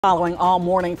Following all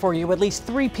morning for you, at least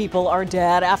 3 people are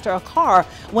dead after a car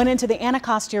went into the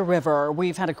Anacostia River.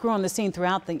 We've had a crew on the scene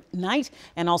throughout the night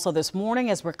and also this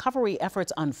morning as recovery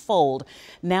efforts unfold.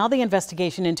 Now the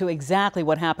investigation into exactly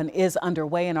what happened is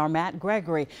underway, and our Matt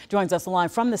Gregory joins us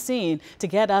live from the scene to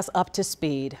get us up to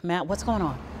speed. Matt, what's going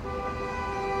on?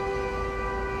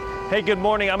 Hey, good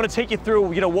morning. I'm going to take you through,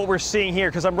 what we're seeing here,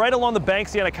 because I'm right along the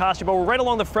banks of the Anacostia, but we're right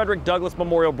along the Frederick Douglass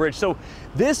Memorial Bridge. So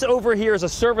this over here is a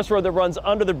service road that runs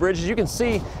under the bridge. As you can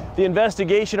see, the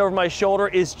investigation over my shoulder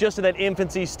is just in that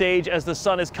infancy stage as the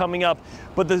sun is coming up.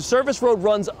 But the service road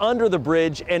runs under the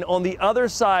bridge, and on the other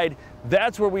side,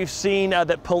 that's where we've seen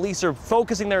that police are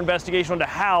focusing their investigation onto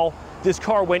how this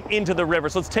car went into the river.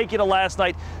 So let's take you to last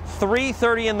night,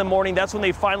 3:30 in the morning. That's when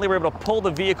they finally were able to pull the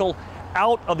vehicle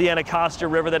out of the Anacostia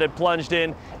River that had plunged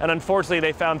in, and unfortunately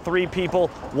they found 3 people,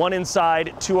 1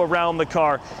 inside, 2 around the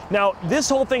car. Now this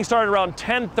whole thing started around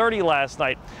 10:30 last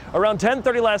night. Around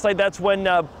 10:30 last night, that's when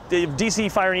the DC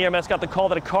Fire and EMS got the call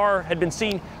that a car had been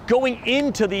seen going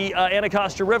into the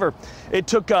Anacostia River. It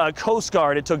took Coast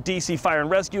Guard, it took DC Fire and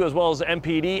Rescue, as well as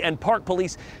MPD and Park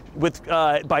Police with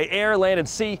by air, land, and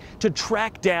sea to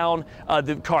track down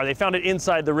the car. They found it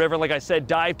inside the river. Like I said,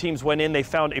 dive teams went in. They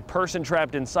found a person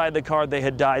trapped inside the car. They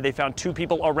had died. They found 2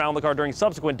 people around the car during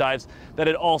subsequent dives that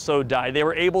had also died. They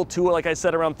were able to, like I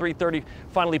said, around 3:30,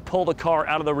 finally pull the car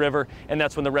out of the river, and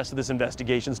that's when the rest of this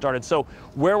investigation started. So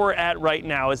where we're at right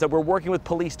now is that we're working with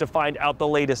police to find out the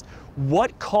latest.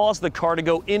 What caused the car to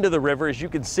go into the river? As you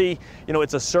can see,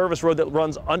 it's a service road that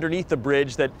runs underneath the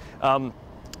bridge that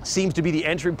seems to be the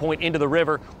entry point into the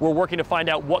river. We're working to find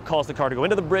out what caused the car to go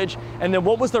into the bridge, and then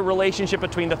what was the relationship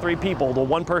between the 3 people, the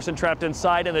 1 person trapped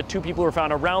inside and the 2 people who were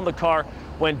found around the car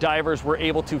when divers were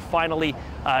able to finally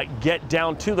get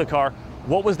down to the car.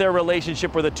 What was their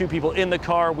relationship with the 2 people in the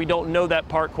car? We don't know that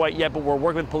part quite yet, but we're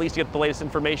working with police to get the latest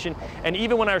information. And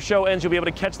even when our show ends, you'll be able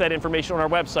to catch that information on our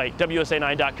website,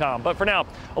 WSA9.com. But for now,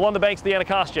 along the banks of the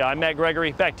Anacostia, I'm Matt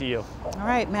Gregory. Back to you. All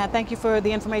right, Matt, thank you for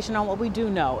the information on what we do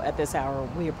know at this hour.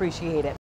 We appreciate it.